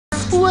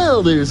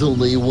Well, there's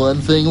only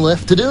one thing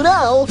left to do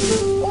now.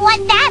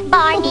 What's that,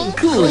 Barney?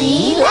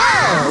 Clean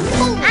up!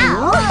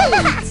 Ow!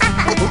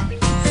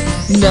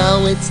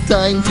 Now it's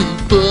time to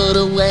put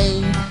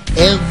away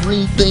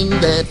everything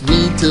that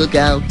we took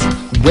out.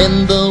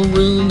 When the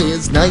room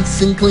is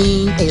nice and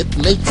clean, it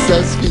makes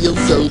us feel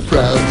so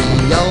proud.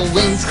 We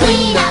always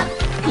Clean up,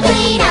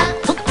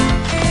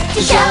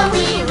 to show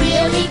we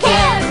really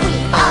care. We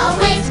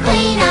always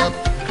clean up,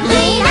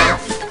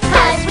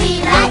 'cause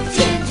we like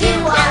to do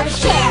our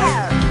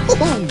share.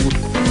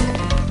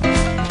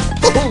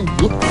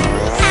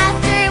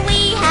 After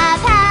we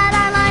have had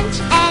our lunch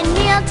and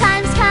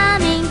mealtime's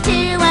coming to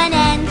an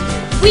end,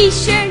 We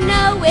sure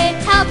know it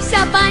helps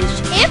a bunch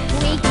if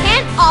we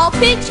can't all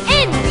pitch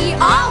in. We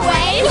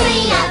always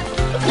clean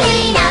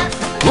up,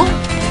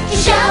 to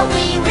show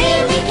we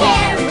really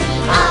care. We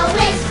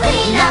always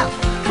clean up,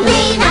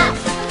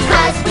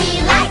 'cause we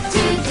like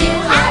to do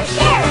our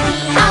share. We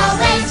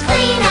always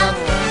clean up,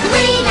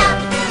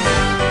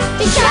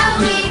 to show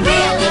we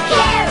really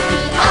care. We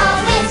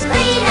always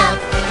clean up,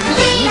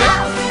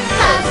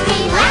 'cause we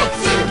like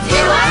to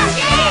do our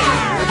share.